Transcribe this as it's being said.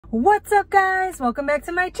What's up, guys? Welcome back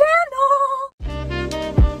to my channel.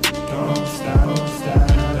 Don't stop, don't stop,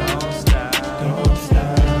 don't stop, don't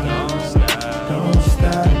stop, don't stop, don't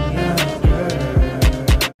stop now,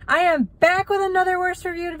 girl. I am back with another worst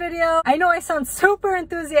reviewed video. I know I sound super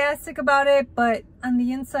enthusiastic about it, but on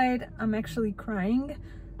the inside, I'm actually crying.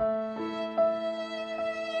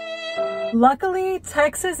 Luckily,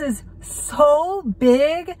 Texas is so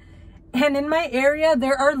big, and in my area,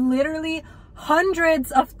 there are literally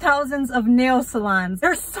hundreds of thousands of nail salons.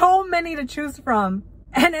 There's so many to choose from.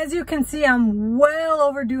 And as you can see, I'm well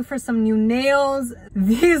overdue for some new nails.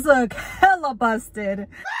 These look hella busted.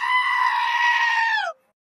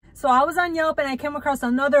 So I was on Yelp and I came across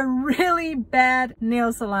another really bad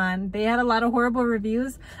nail salon. They had a lot of horrible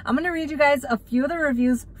reviews. I'm gonna read you guys a few of the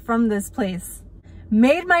reviews from this place.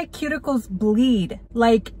 Made my cuticles bleed,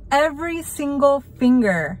 like every single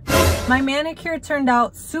finger. My manicure turned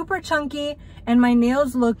out super chunky and my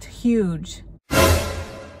nails looked huge.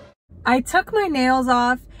 I took my nails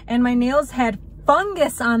off and my nails had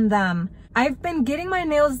fungus on them. I've been getting my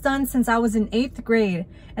nails done since I was in 8th grade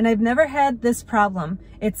and I've never had this problem.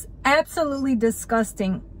 It's absolutely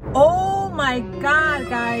disgusting. Oh my God,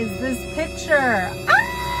 guys, this picture.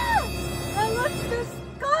 Ah! That looks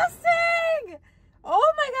disgusting.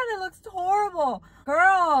 Oh my God, that looks horrible.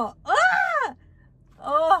 Girl, ah!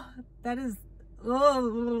 Oh, that is,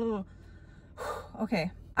 oh.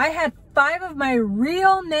 Okay. I had 5 of my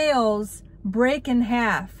real nails break in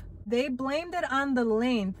half. They blamed it on the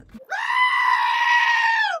length.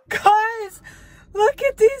 Guys, look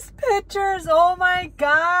at these pictures. Oh my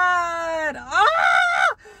God.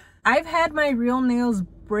 Ah! I've had my real nails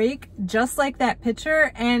break just like that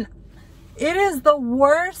picture, and it is the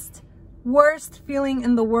worst feeling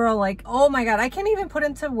in the world. Like, oh my God, I can't even put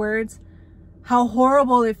into words how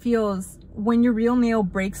horrible it feels when your real nail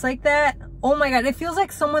breaks like that. Oh my God, it feels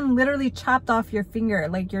like someone literally chopped off your finger.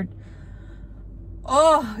 Like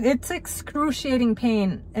oh, it's excruciating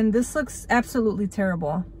pain. And this looks absolutely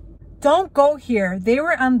terrible. Don't go here. They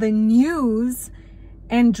were on the news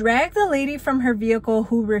and dragged the lady from her vehicle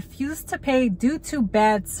who refused to pay due to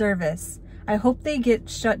bad service. I hope they get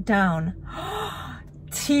shut down.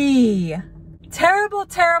 T. Terrible,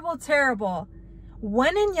 terrible, terrible.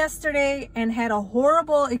 Went in yesterday and had a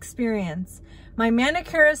horrible experience. My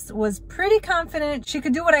manicurist was pretty confident she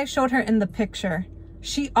could do what I showed her in the picture.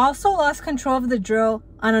 She also lost control of the drill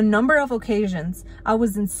on a number of occasions. I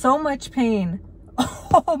was in so much pain.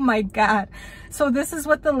 Oh my God. So this is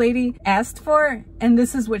what the lady asked for and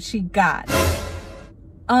this is what she got.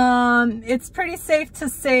 It's pretty safe to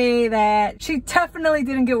say that she definitely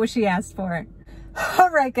didn't get what she asked for.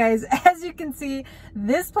 Alright guys, as you can see,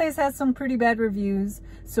 this place has some pretty bad reviews,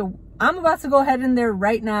 so I'm about to go ahead in there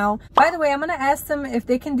right now. By the way, I'm going to ask them if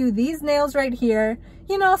they can do these nails right here.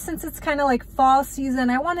 You know, since it's kind of like fall season,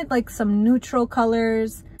 I wanted like some neutral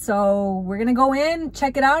colors. So we're going to go in,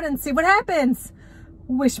 check it out, and see what happens.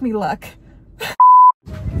 Wish me luck.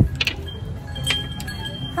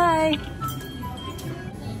 Hi.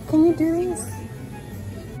 Can you do these?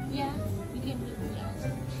 Yeah, you can do it, yes.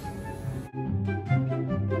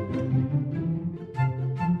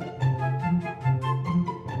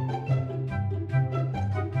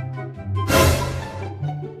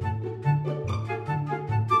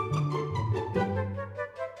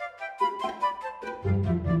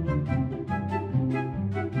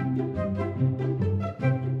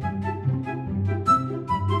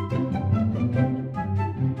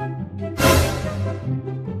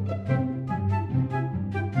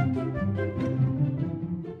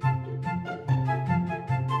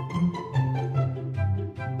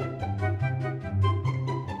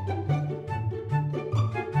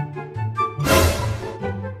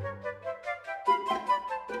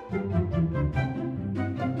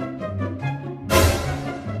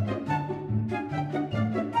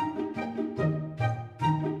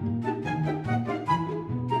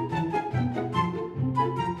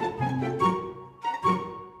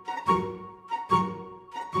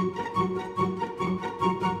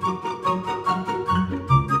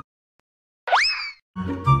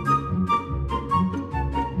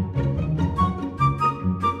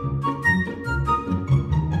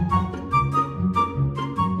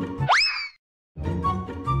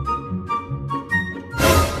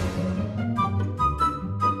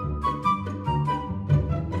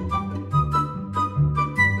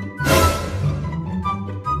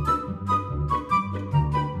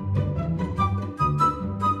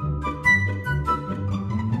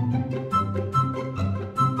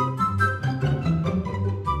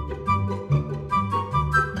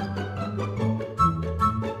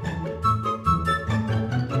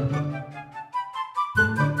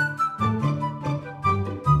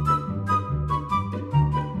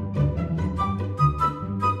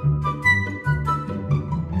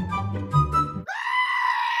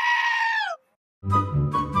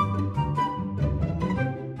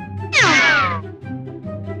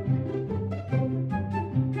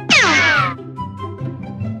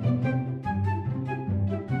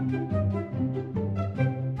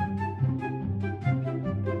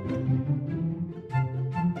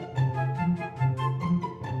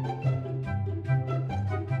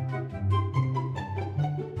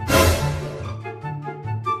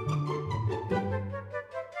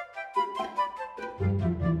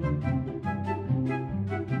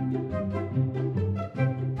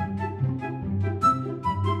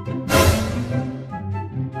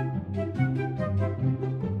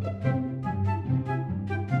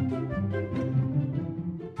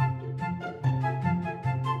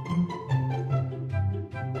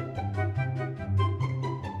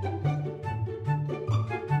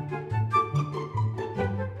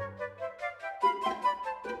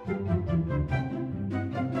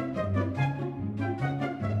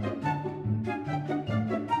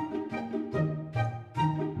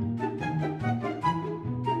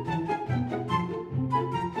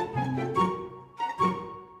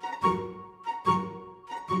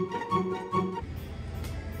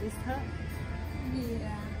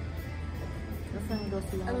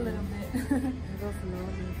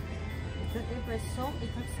 slowly. Because if I soak, it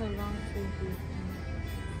takes so long to do.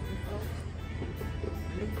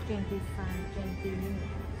 It's 20 minutes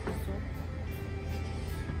to soak.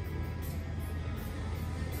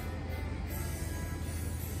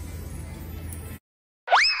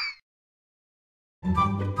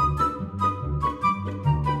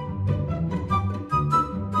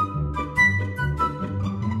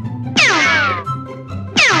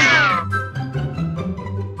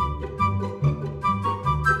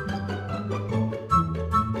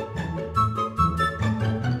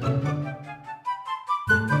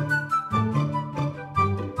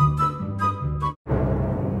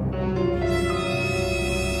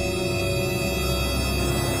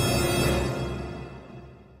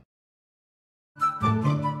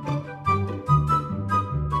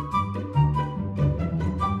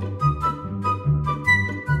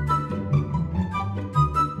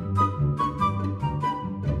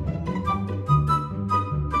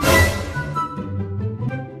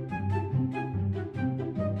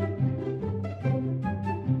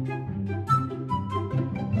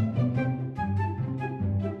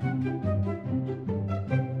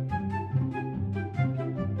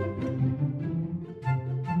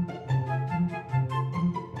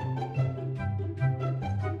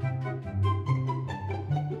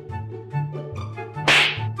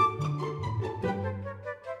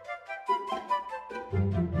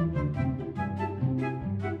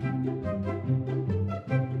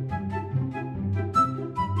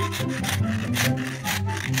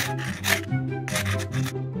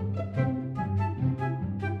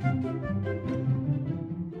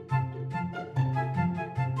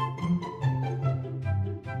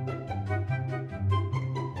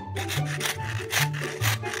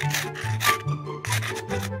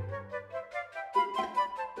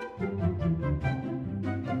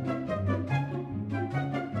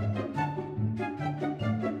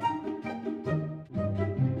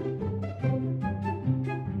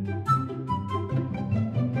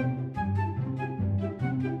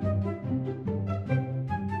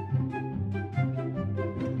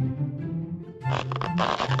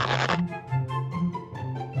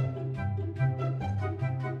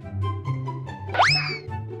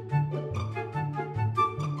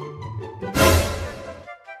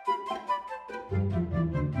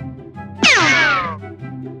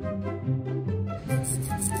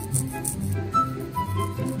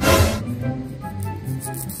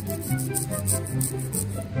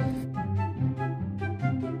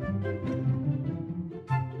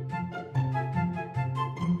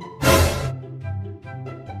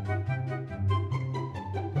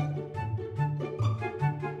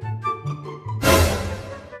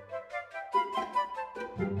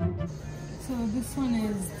 So this one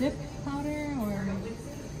is dip powder or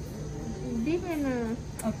Dip and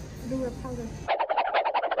oh, do a powder.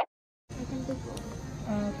 I can do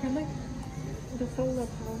acrylic the solar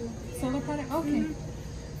powder. soda powder? Okay.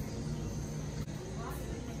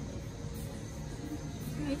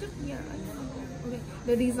 I just, yeah. Okay.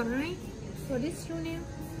 The design for this shoe now,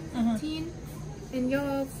 15. And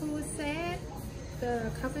your full set,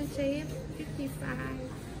 the cover shape, 55,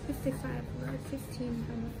 or 15,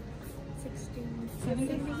 16,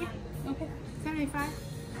 70, yeah. Okay. 75.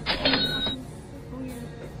 Oh yeah.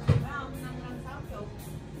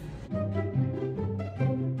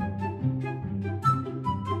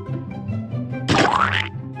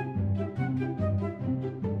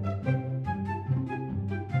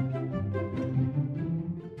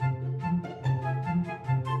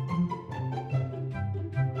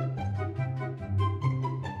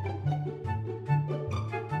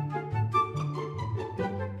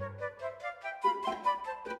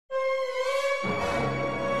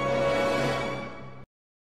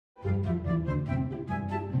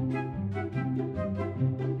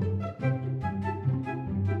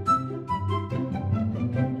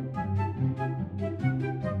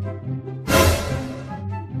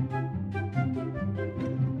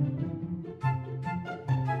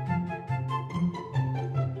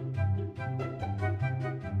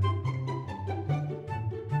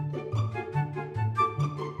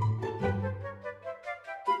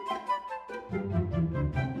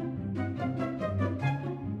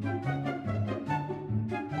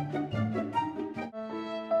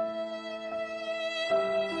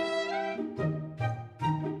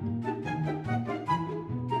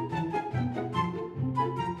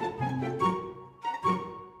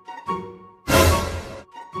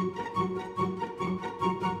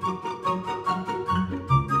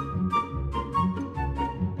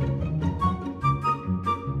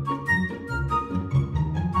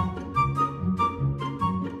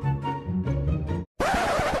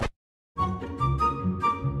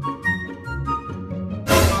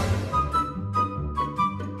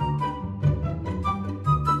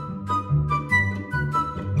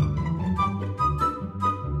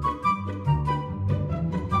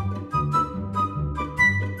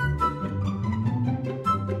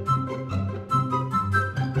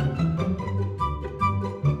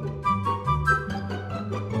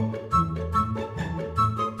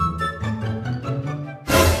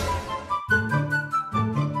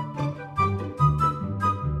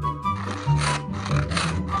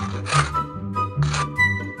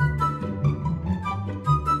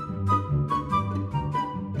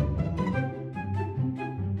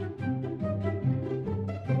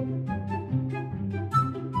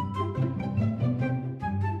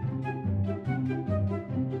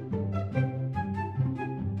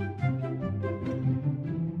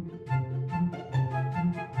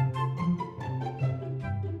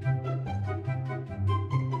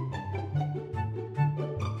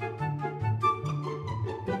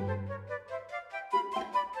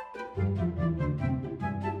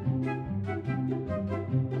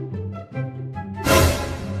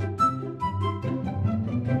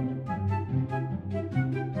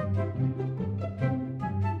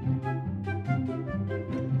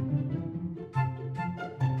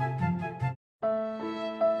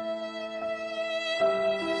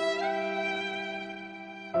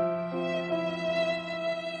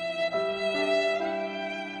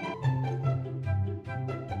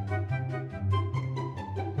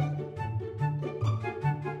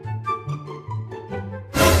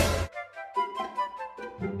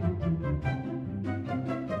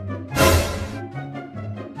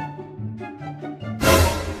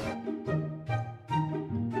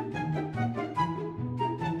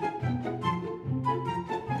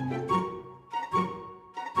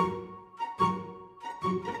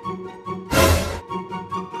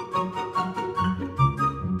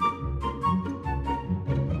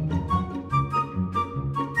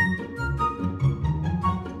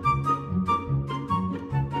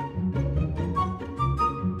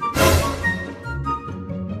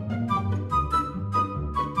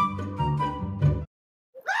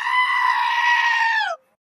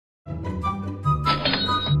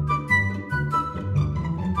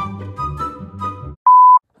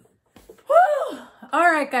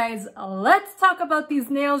 right, guys, let's talk about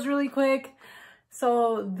these nails really quick.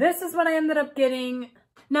 So this is what I ended up getting.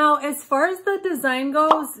 Now, as far as the design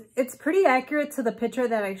goes, it's pretty accurate to the picture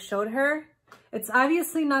that I showed her. It's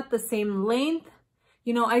obviously not the same length.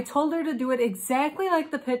 You know, I told her to do it exactly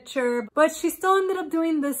like the picture, but she still ended up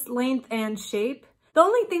doing this length and shape. The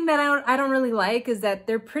only thing that I don't really like is that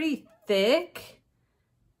they're pretty thick.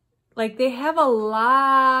 Like, they have a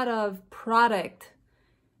lot of product.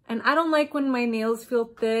 And I don't like when my nails feel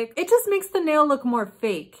thick. It just makes the nail look more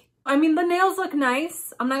fake. I mean, the nails look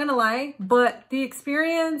nice, I'm not gonna lie, but the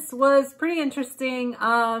experience was pretty interesting.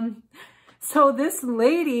 So this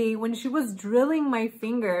lady, when she was drilling my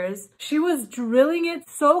fingers, she was drilling it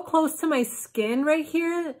so close to my skin right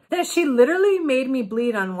here that she literally made me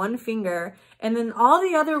bleed on one finger. And then all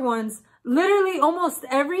the other ones, literally almost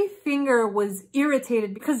every finger was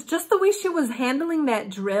irritated because just the way she was handling that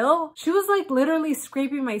drill, she was like literally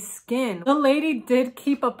scraping my skin. The lady did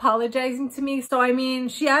keep apologizing to me. So I mean,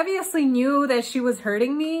 she obviously knew that she was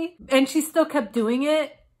hurting me and she still kept doing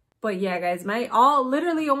it. But yeah, guys,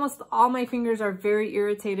 literally almost all my fingers are very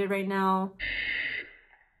irritated right now.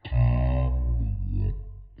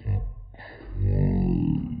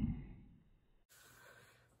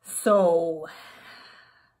 So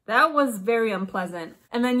that was very unpleasant.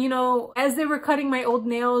 And then, you know, as they were cutting my old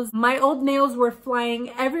nails were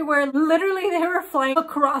flying everywhere. Literally, they were flying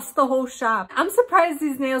across the whole shop. I'm surprised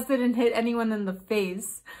these nails didn't hit anyone in the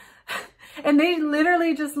face. And they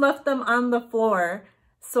literally just left them on the floor.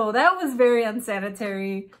 So that was very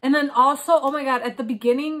unsanitary. And then also, oh my God, at the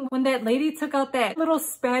beginning, when that lady took out that little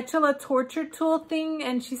spatula torture tool thing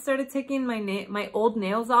and she started taking my old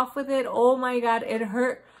nails off with it, oh my God, it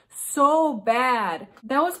hurt so bad.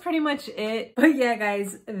 That was pretty much it. But yeah,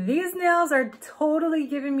 guys, these nails are totally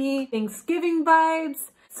giving me Thanksgiving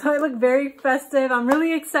vibes. So I look very festive. I'm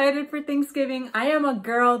really excited for Thanksgiving. I am a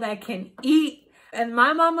girl that can eat. And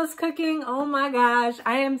my mama's cooking. Oh my gosh,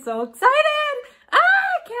 I am so excited. I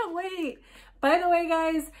can't wait. By the way,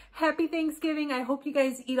 guys, happy Thanksgiving. I hope you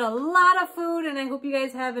guys eat a lot of food and I hope you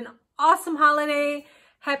guys have an awesome holiday.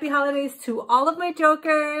 Happy holidays to all of my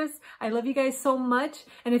jokers. I love you guys so much.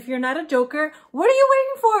 And if you're not a joker, what are you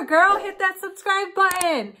waiting for, girl? Hit that subscribe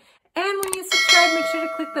button. And when you subscribe, make sure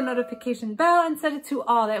to click the notification bell and set it to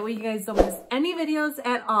all. That way you guys don't miss any videos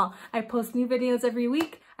at all. I post new videos every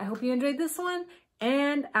week. I hope you enjoyed this one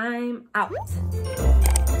and I'm out.